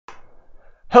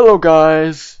Hello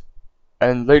guys,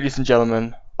 and ladies and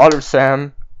gentlemen, Otter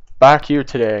Sam, back here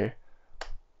today.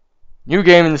 New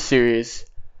game in the series.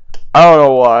 I don't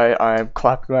know why I'm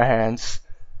clapping my hands.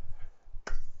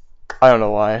 I don't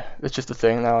know why. It's just a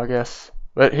thing now, I guess.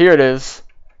 But here it is.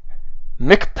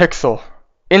 McPixel.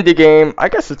 Indie game. I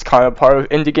guess it's kind of part of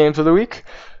Indie Games of the Week.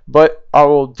 But I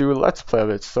will do a Let's Play of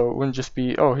it, so it wouldn't just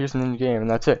be, oh, here's an indie game,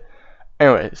 and that's it.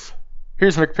 Anyways,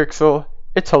 here's McPixel.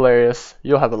 It's hilarious.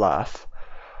 You'll have a laugh.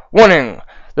 Warning!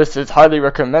 This is highly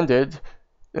recommended.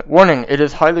 Warning! It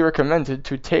is highly recommended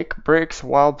to take breaks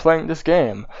while playing this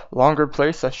game. Longer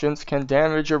play sessions can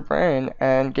damage your brain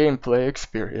and gameplay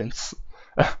experience.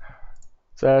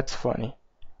 That's funny.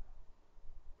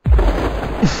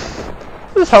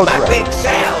 This is how it's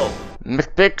McPixel!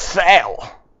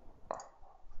 McPixel!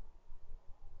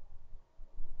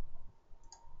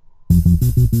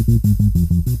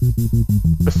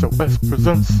 SOS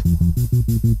presents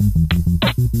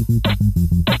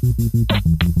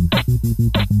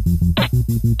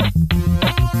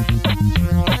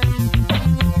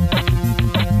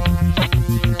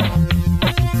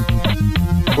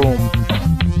boom.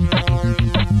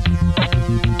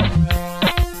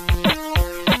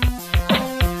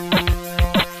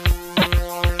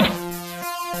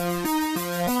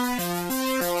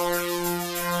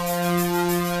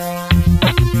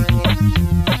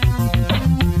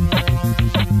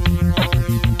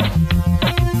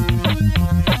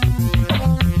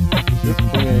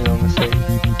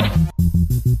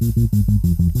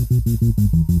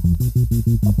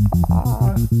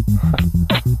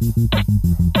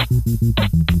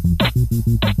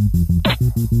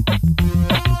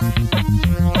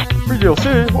 Free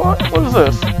DLC? What is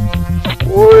this?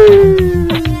 Whee!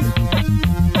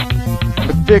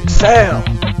 The big sale!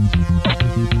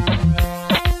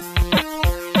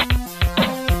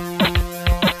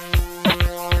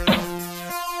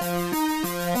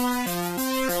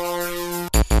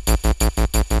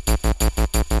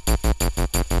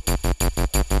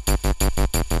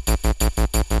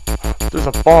 There's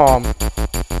a bomb.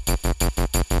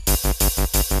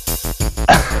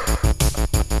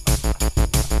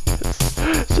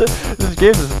 This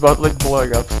game is about like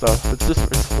blowing up stuff.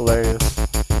 It's hilarious.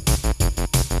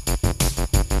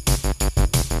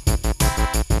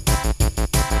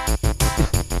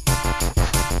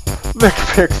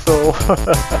 McPixel.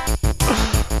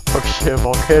 Oh shit,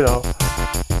 volcano.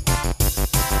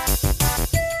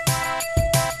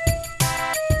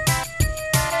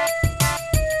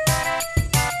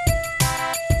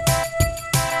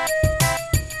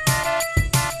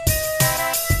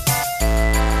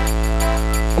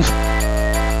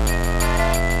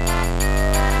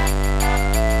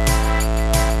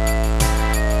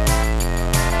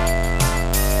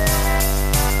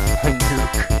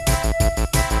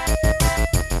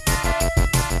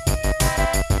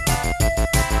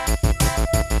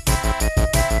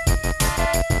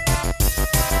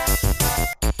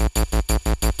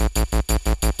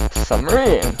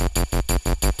 Submarine.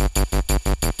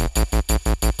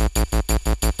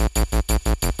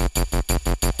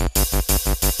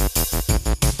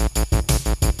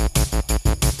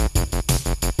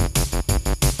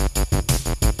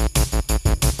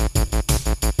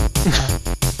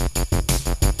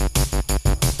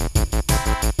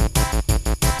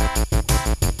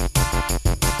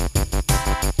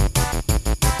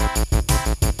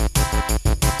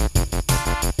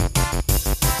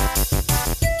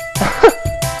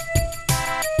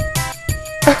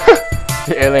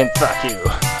 The alien, fuck you.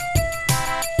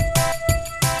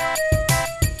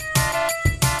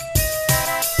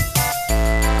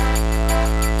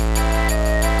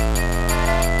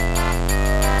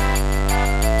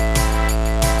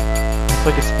 It's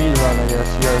like a speed run, I guess.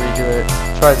 You already do it.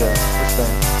 Try this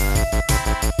thing.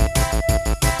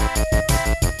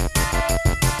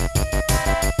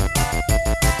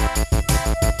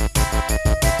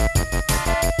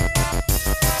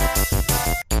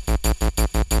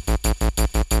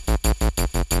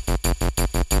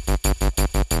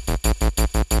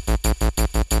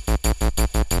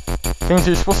 Things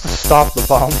you're supposed to stop the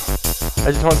bomb.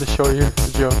 I just wanted to show you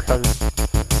the joke how to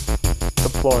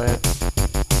deploy it.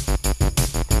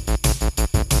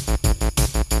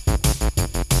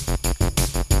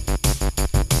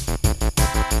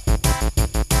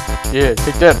 Yeah,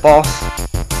 take that, boss.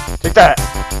 Take that.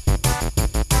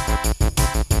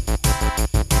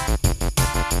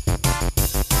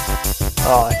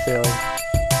 Oh, I failed.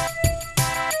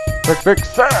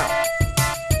 McPixel.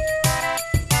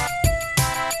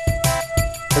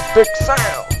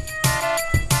 McPixel!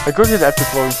 I go to the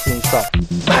epic loading screen stuff.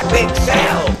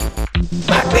 McPixel!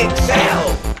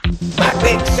 McPixel!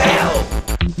 McPixel!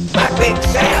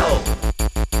 McPixel!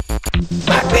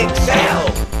 McPixel!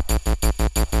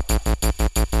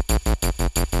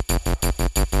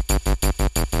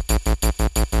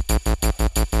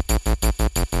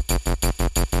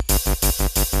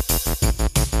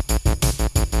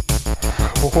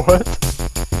 What?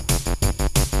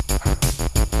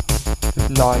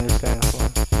 Did not understand this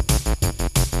one.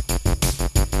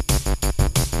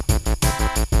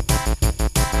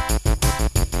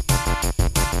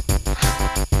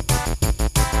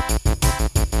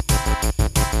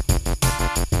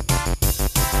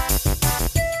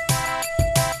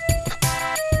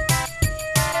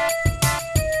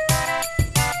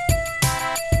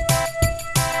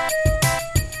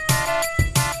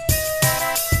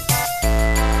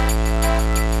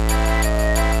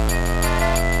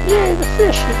 Yay, the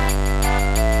fish!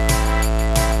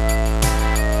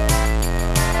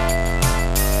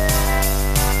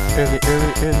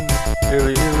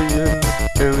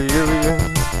 Alien.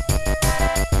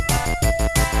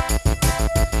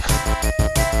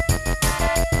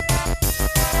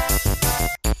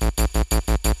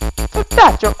 What's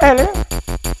that, Joe Alien?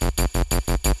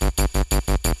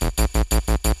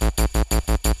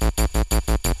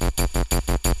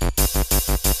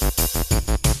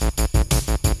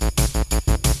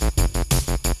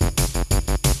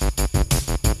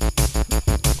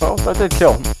 Well, that did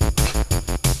kill him. So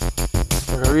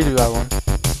I gotta redo that one.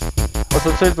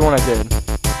 Let's save the one I did.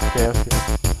 Okay, that's good.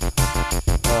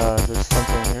 There's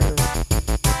something here.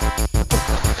 What the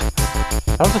fuck?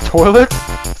 That was a toilet?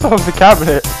 That was the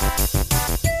cabinet.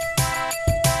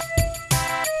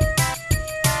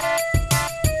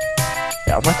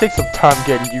 Yeah, I'm gonna take some time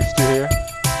getting used to here.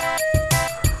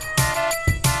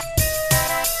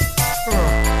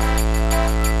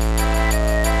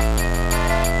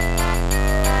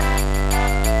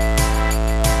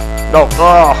 No,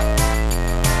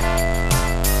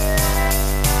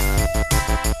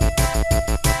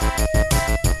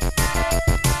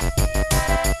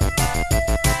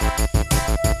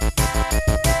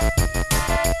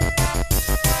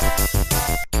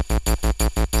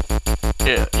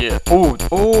 Yeah.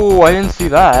 Oh, I didn't see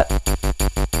that.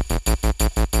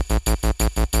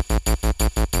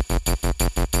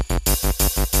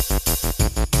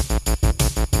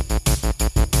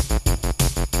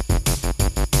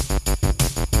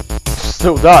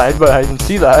 Still died, but I didn't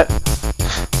see that.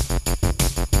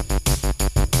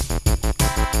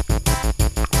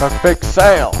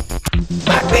 McPixel!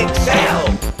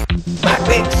 McPixel!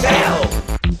 McPixel!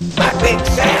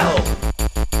 McPixel!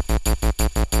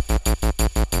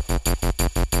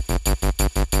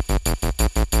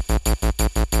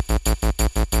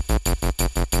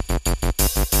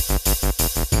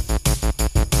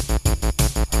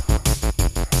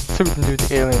 So we can do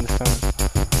the alien this time.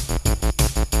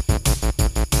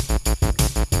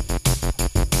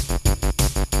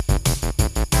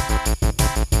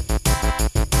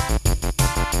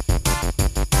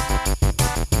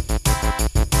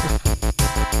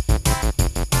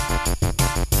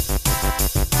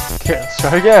 Okay, let's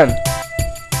try again.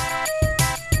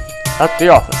 At the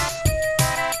office.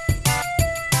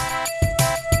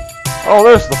 Oh,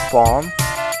 there's the bomb.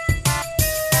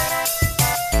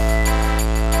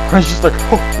 I was just like,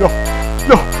 oh, no.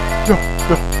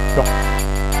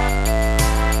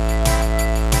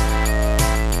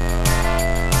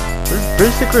 There's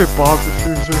basically a bomb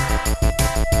diffuser.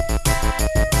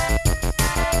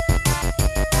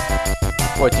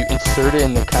 What, you insert it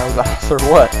in the cow's ass or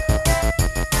what?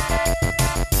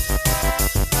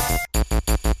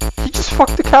 He just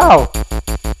fucked the cow.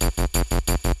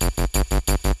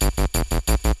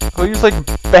 Well, he was like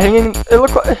banging.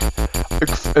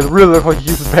 It really looked like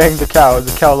he was banging the cow.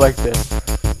 The cow liked it.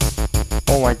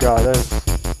 Oh my god, that is.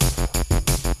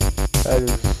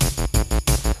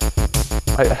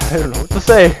 I don't know what to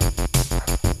say.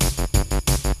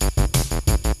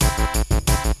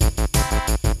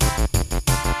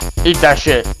 Eat that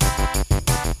shit.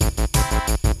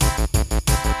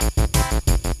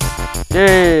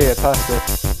 Yay, I passed it.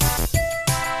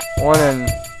 1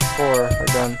 and 4 are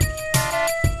done.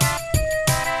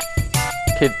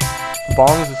 Okay,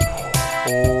 bombs is...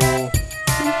 Oh.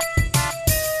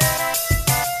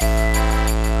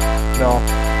 No.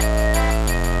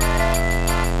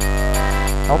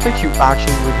 I don't think you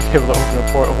actually would be able to open a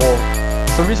porthole.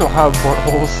 Some reason don't have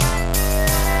portholes.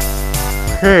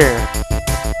 Here.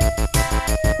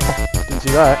 Oh, didn't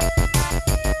see that.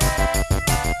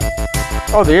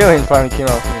 Oh, the alien finally came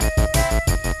out for me.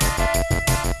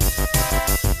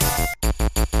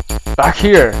 Back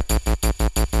here!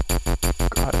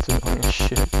 God, it's annoying as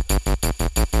shit.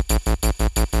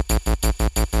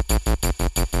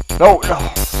 No!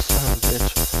 Oh, son of a bitch.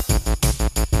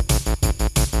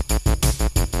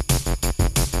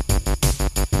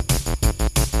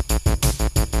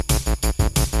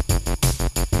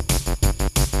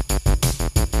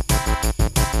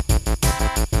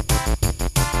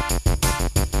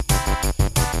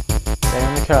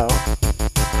 cow.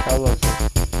 Cow loves it.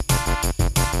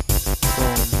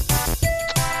 Boom.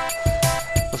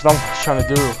 That's not what I was trying to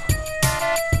do.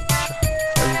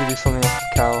 I need to do something with the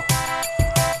cow.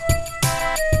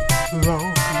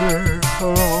 Lonely.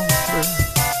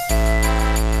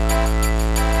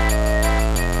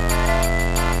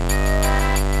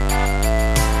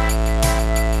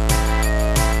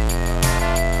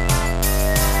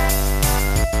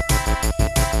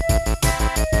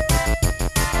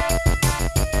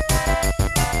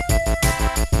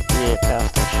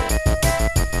 Past that shit.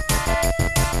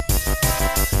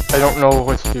 I don't know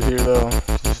what to do here though.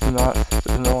 There's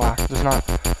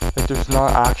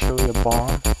not actually a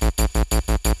bomb.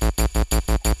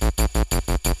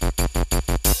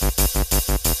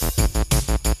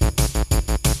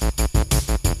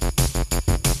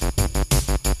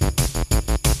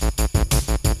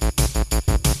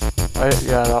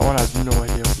 Yeah, that one I have no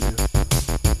idea what to do.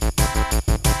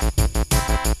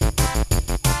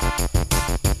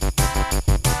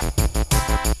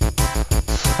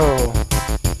 So,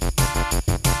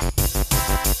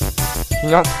 can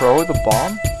you not throw the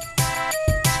bomb?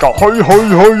 It's got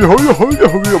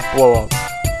blow up.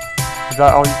 Is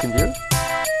that all you can do?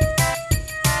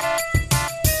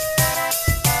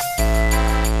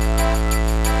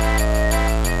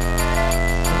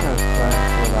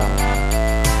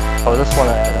 Oh, this one I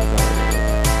had no idea.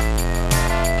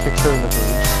 Kicks her in the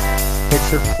boobs. Makes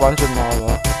her plunge in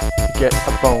lava to get a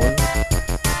bone.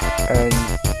 And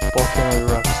volcano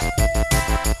erupts.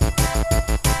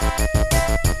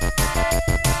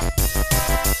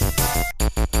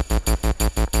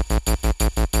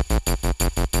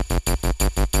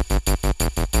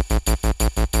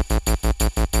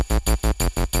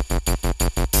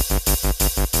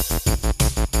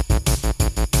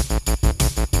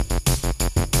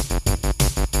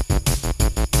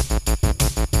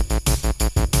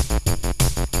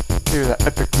 Hear that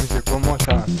epic music one more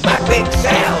time.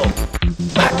 McPixel!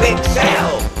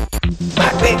 McPixel!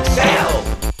 McPixel!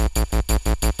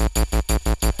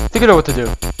 I think I know what to do.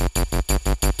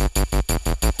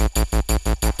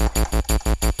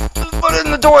 Just put it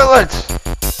in the toilet!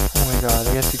 Oh my god, I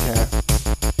guess you can.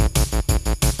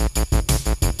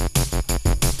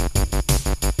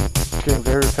 It's getting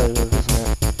very repetitive, isn't it?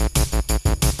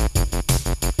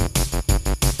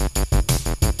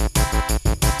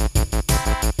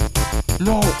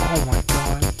 No! Oh my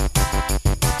god.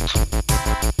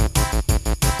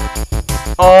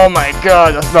 Oh my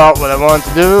god, that's not what I wanted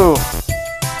to do!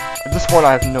 This one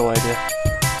I have no idea.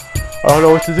 I don't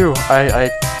know what to do. I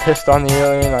pissed on the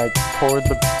alien, I poured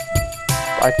the,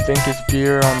 I think it's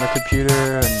beer on the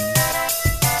computer, and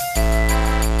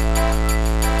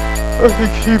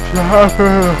nothing keeps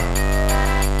happening.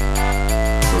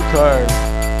 So tired.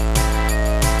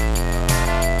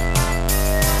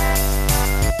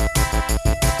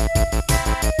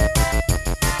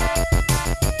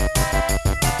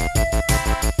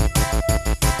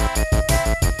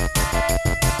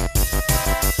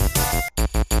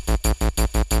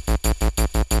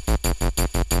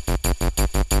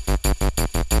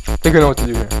 I think I know what to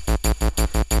do here.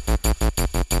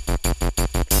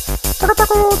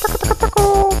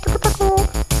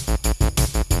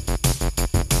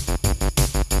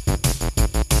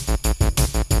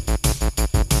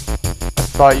 I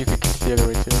thought you could kick the other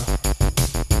way too.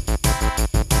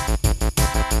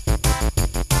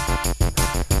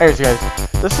 Anyways guys,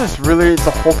 this is really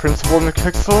the whole principle of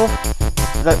McPixel.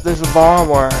 That there's a bomb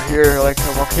or here like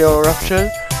a volcano eruption.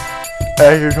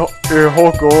 And your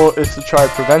whole goal is to try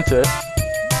to prevent it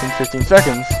in 15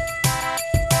 seconds.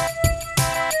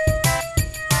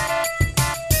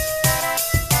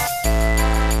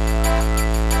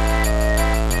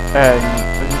 And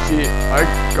as you see, I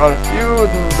got a few,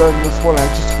 and then this one I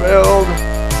just failed.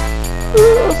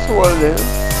 That's what it is.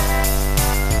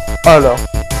 Oh no.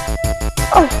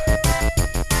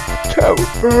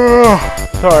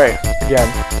 Sorry, again,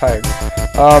 tired.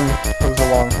 It was a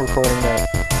long recording night.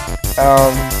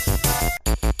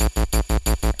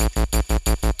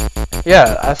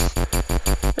 Yeah,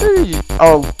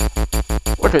 I'll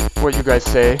look at what you guys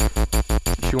say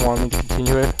if you want me to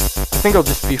continue it. I think it'll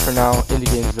just be for now indie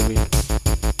games of the week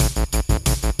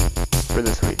for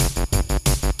this week.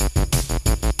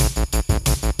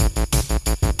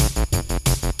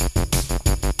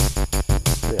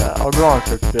 So yeah, I'll go on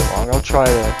for a bit long. I'll try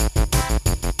to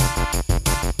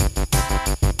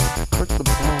click the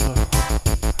ball.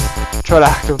 Try to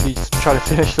actively try to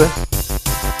finish this.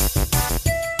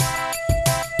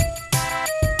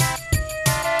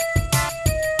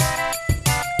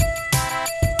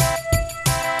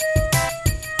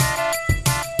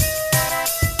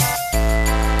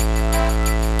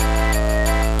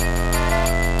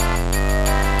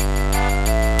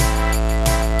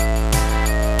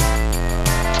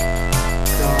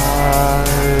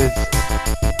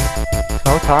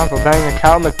 time for banging a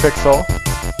cow, McPixel.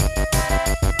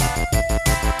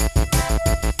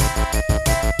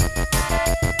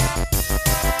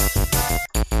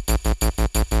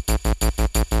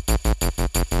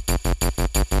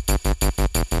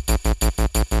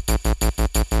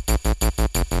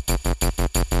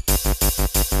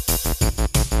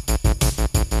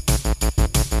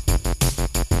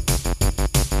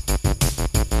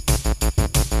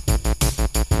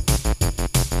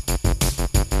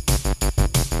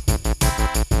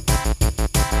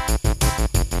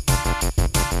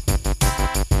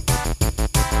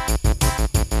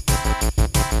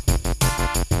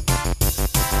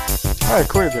 I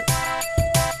cleared it.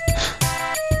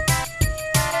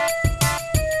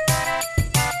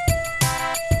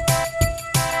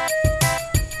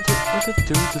 What's it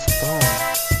do with this bone?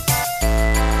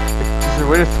 Is there a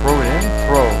way to throw it in?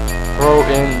 Throw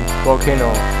in volcano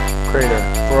crater.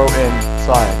 Throw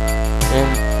inside. In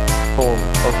hole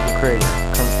of the crater.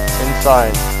 Come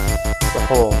inside the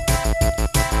hole.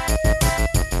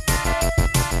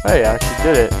 Hey, I actually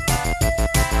did it.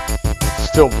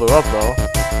 Still blew up though.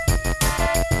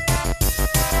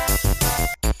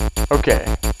 Okay.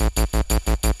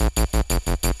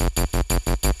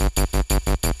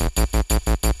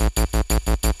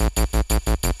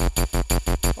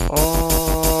 Oh.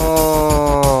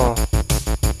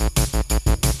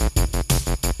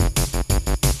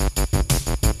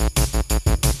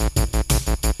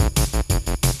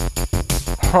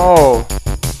 Oh.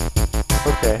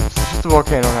 Okay, so it's just a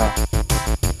volcano now.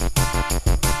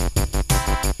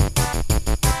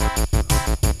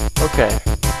 Okay.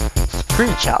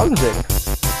 Pretty challenging.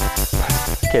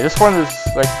 Okay, this one is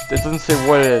like, it doesn't say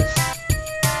what it is.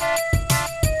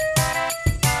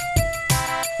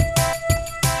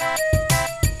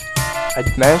 I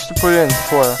managed to put it in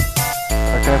before.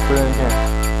 Why can't I put it in again?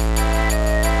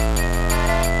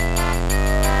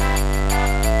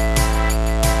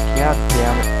 God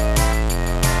damn it.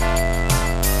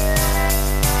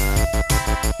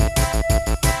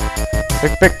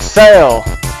 McPixel!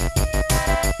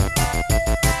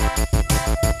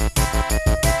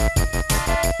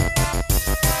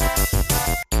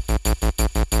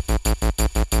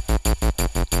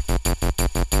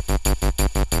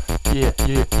 Yeah.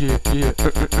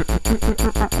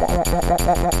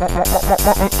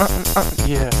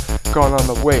 Yeah, gone on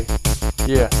the way.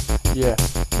 Yeah,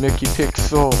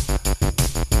 McPixel.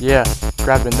 Yeah,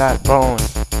 grabbing that bone.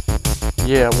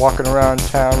 Yeah, walking around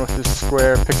town with his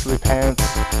square pixely pants.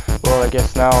 Well, I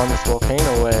guess now on this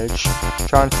volcano ledge,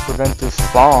 trying to prevent this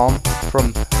bomb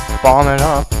from bombing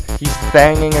up. He's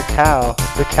banging a cow.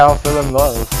 The cow fell in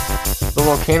love. The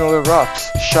volcano erupts.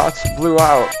 Shots blew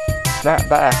out. Snap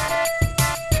back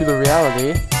to the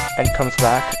reality and comes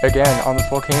back again on this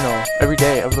volcano every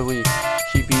day of the week.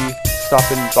 He be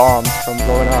stopping bombs from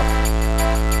blowing up.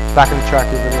 Back in the track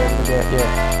every day.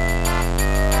 Yeah.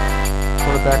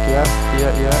 Put it back, yeah.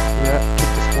 Kick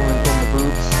this woman in the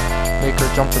boobs. Make her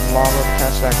jump in lava to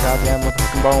catch that goddamn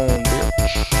motherfucking bone,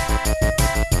 bitch.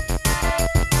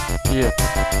 Yeah.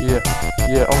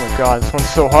 Oh my god, this one's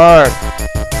so hard.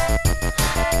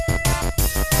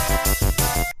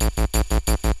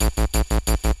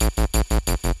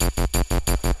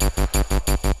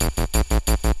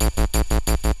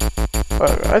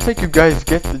 I think you guys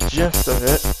get the gist of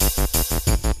it.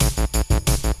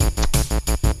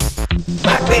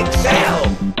 McPixel!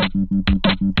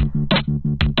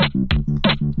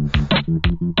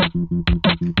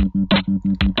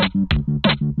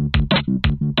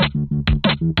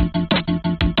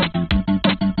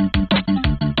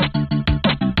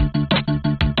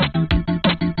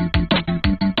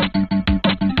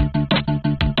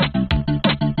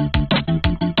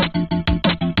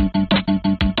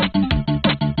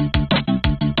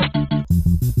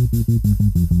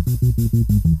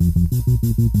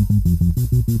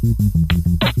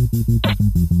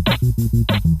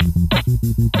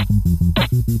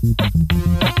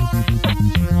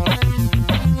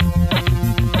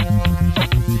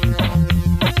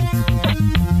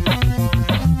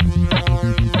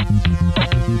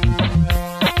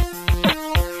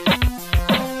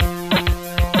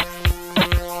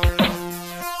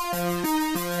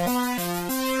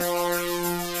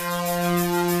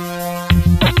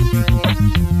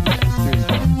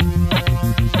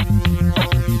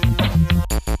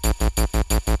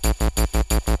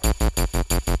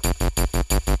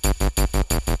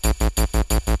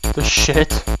 The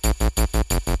shit.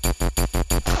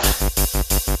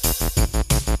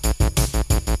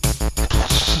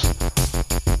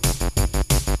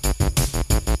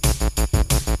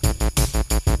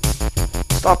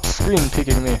 Stop screen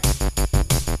peeking me.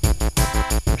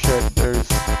 Oh shit, there's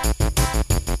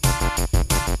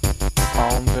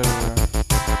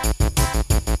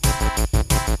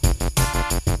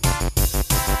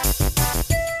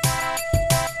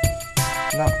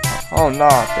Oh no,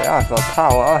 the Eiffel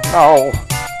Tower, no!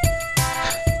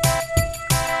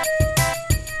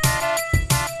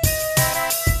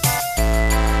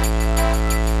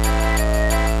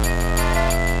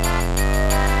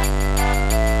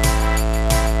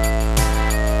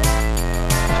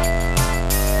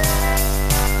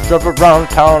 Drive around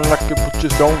town like you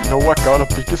just don't know I got a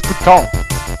biggest baton.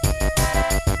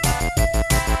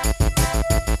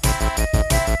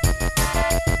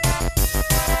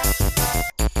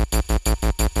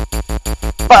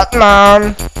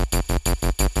 Batman!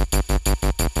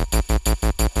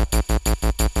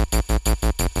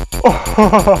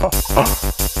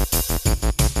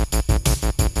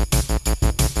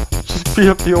 Just beat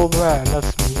up the old man,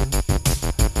 that's mean.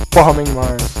 Bombing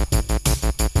Mars.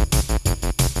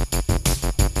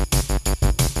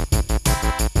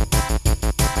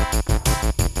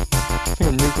 I think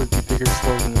a nuke would be bigger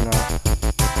explosion than that.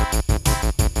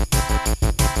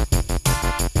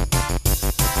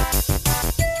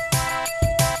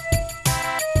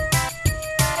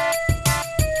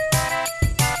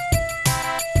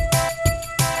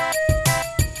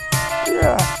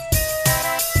 Yeah.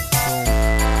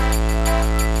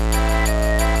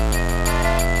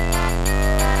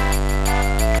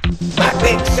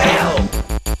 McPixel!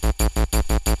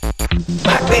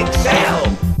 McPixel!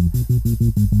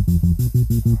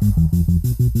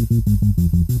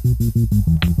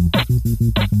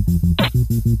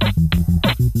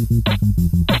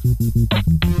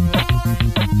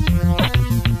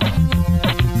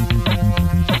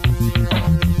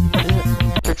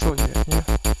 Pixel, yeah.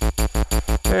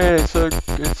 Hey, it's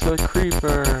a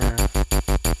creeper.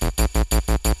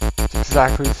 It's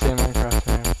exactly the same Minecraft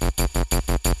name.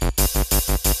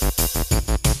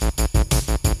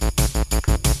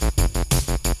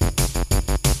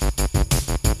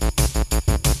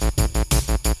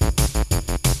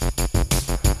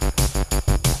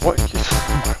 What?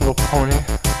 My little pony.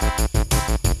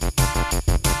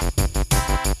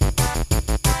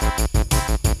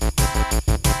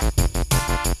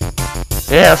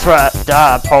 Yeah, that's right.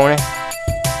 Die, pony.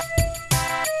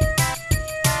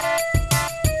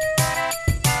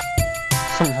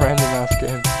 Some random ass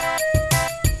game.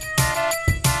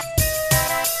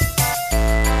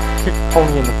 Kick the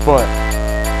pony in the butt.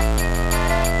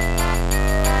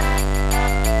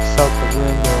 It's out the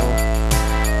window.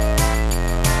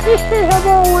 I'm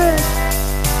gonna win.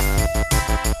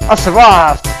 I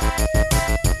survived.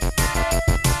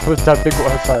 With that big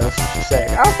Wi-Fi, that's what she's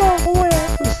saying. I'm gonna win.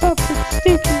 With something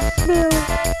stinky smell.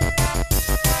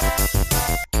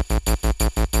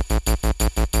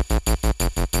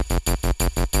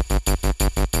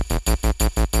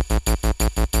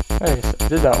 Hey, so I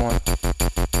did that one.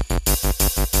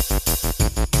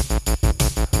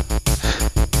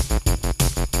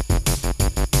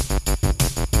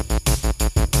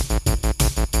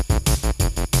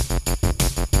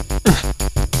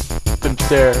 Them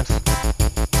stairs.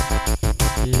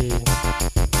 Yeah.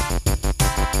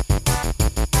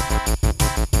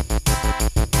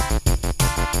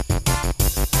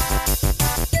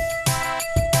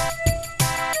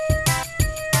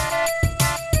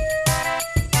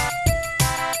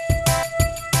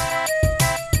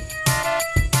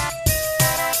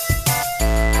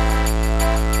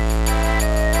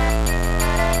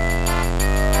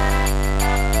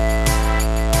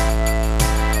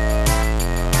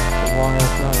 Long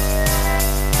ass night.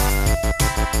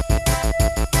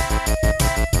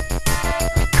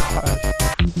 God.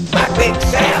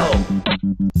 McPixel!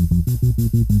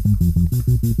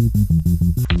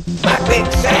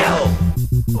 McPixel!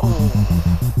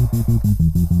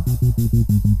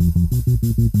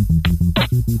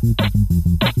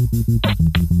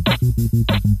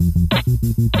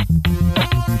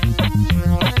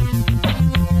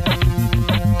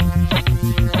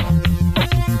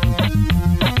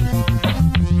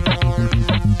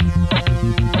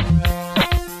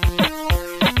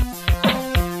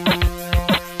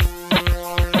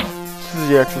 This is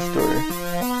the extra story.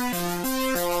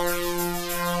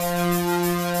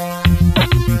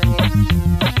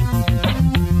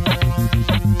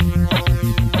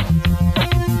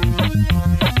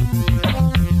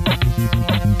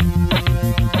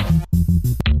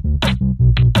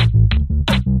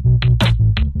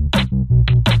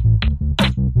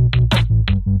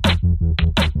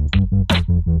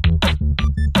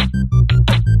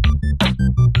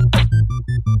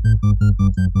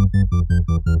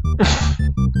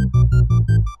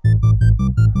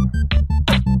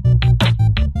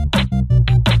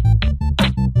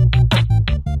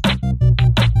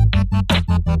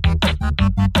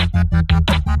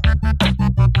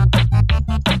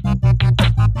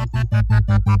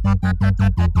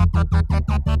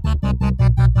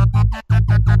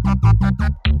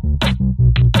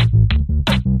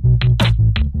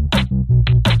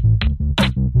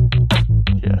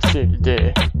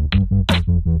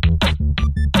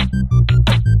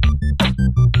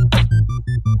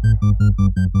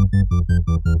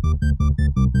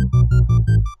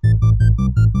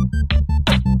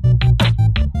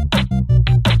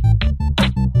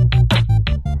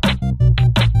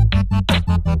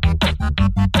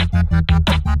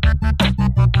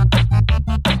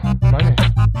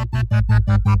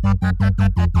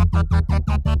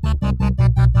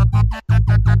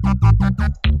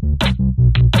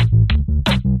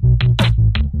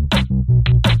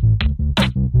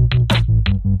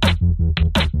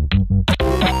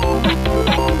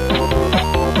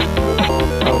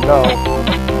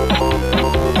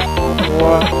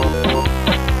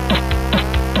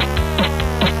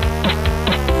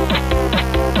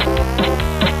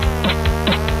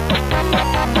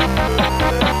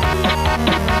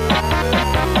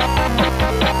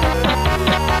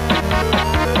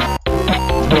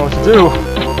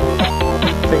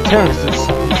 thing too, because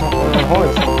he's not really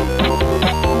holding something.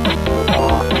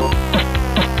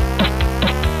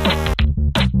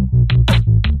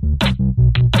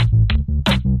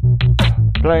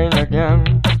 Playing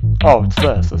again. Oh, it's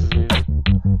this. This is easy.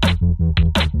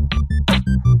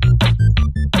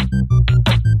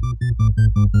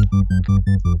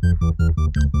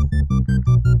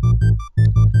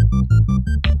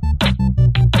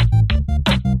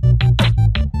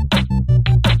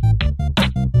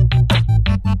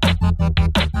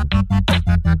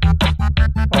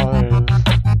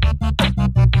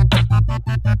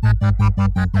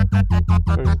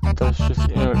 That's just,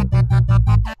 you know,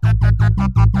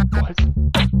 what?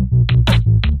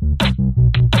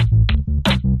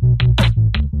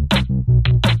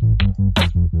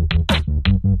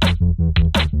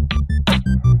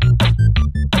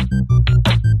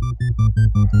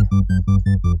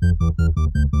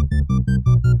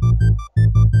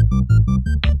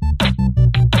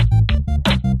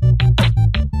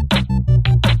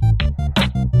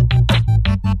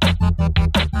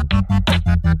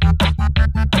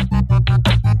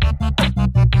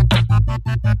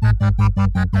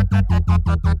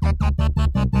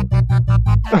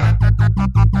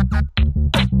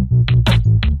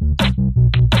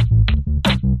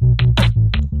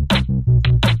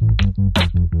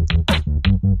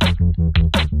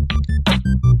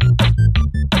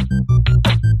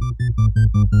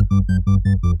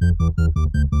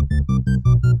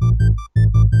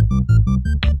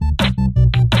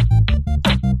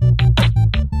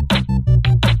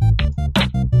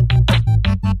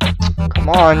 Come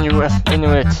on, you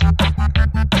Inuit!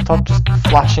 Stop just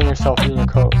flashing yourself in your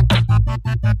coat.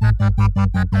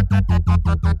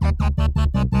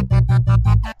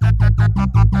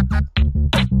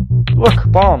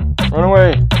 Look, bomb! Run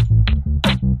away!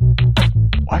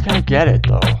 Why can't I get it,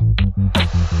 though?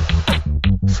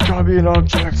 There's gotta be an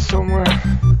object somewhere.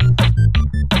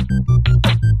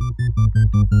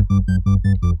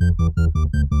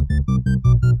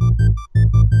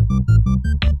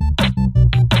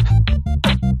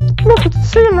 Look, it's a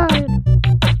sea lion!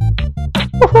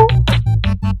 Woohoo!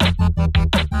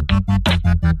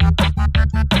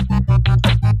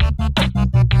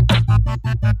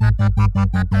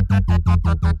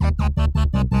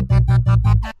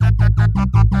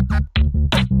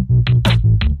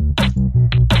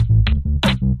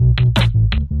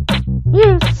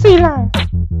 Yes, sea lion!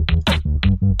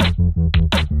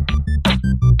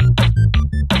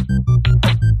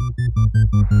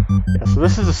 Yeah, so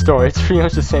this is the story. It's pretty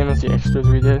much the same as the extras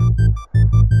we did.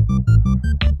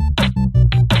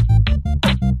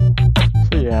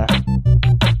 So yeah.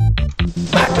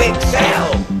 McPixel!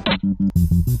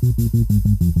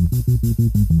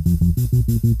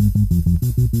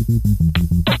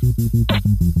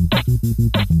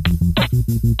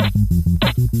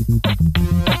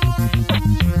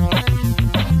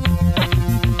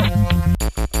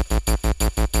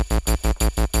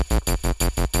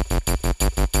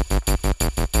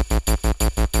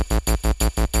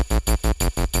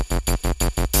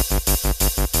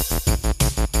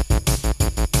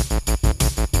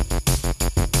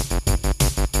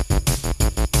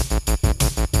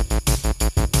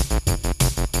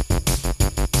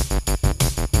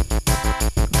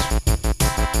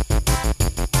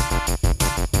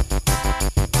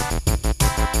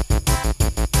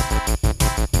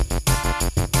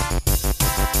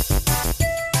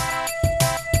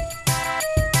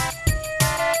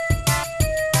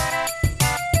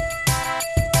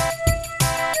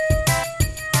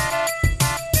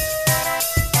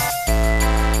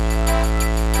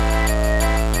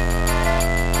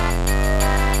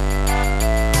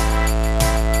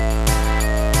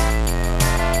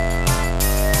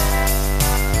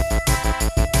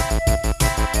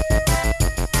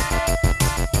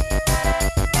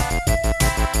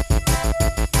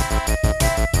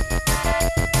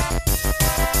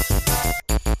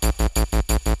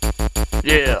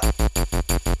 Yeah.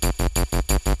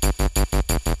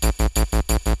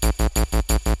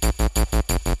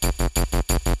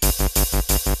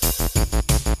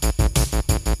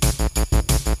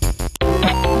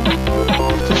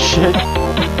 What the shit?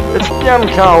 It's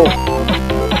Yamcow!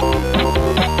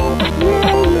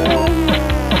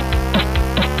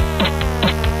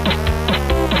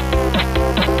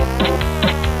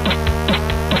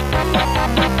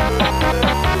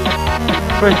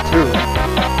 Wait, two.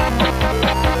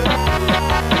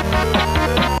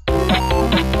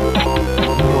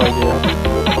 No idea.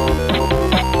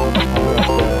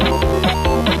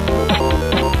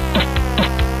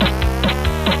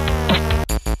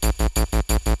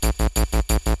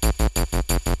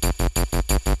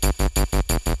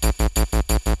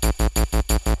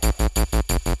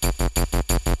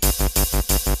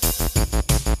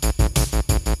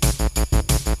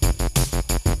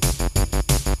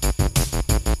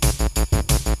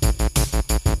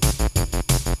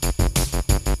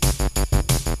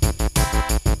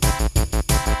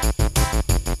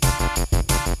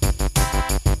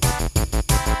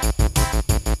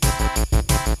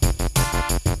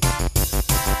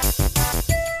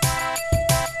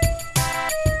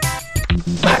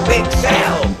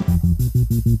 McPixel.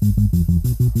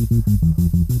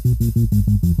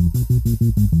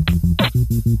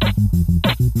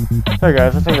 Hey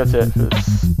guys, I think that's it for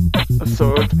this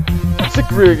episode. It's a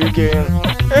really good game.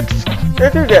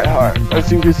 It can get hard,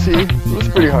 as you can see. It was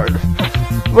pretty hard.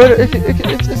 But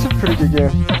it's a pretty good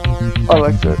game. I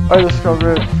liked it. I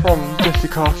discovered it from Jesse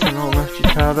Cox in Home FG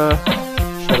Canada.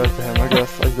 Shout out to him, I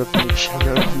guess. I got to shout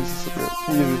out. He's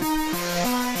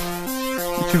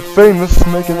too famous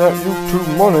making that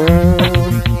YouTube money.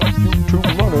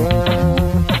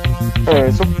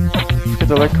 Anyway, so hit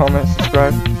the like, comment,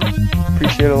 subscribe.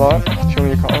 Appreciate it a lot. Show me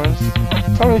your comments.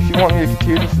 Tell me if you want me to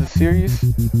continue this in the series,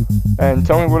 and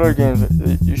tell me what other games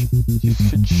that you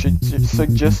should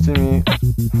suggest to me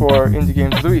for indie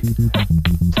games of the week.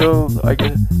 Till I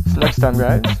get next time,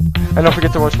 guys. And don't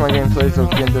forget to watch my gameplays of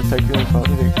Game Dev Tycoon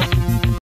 2006.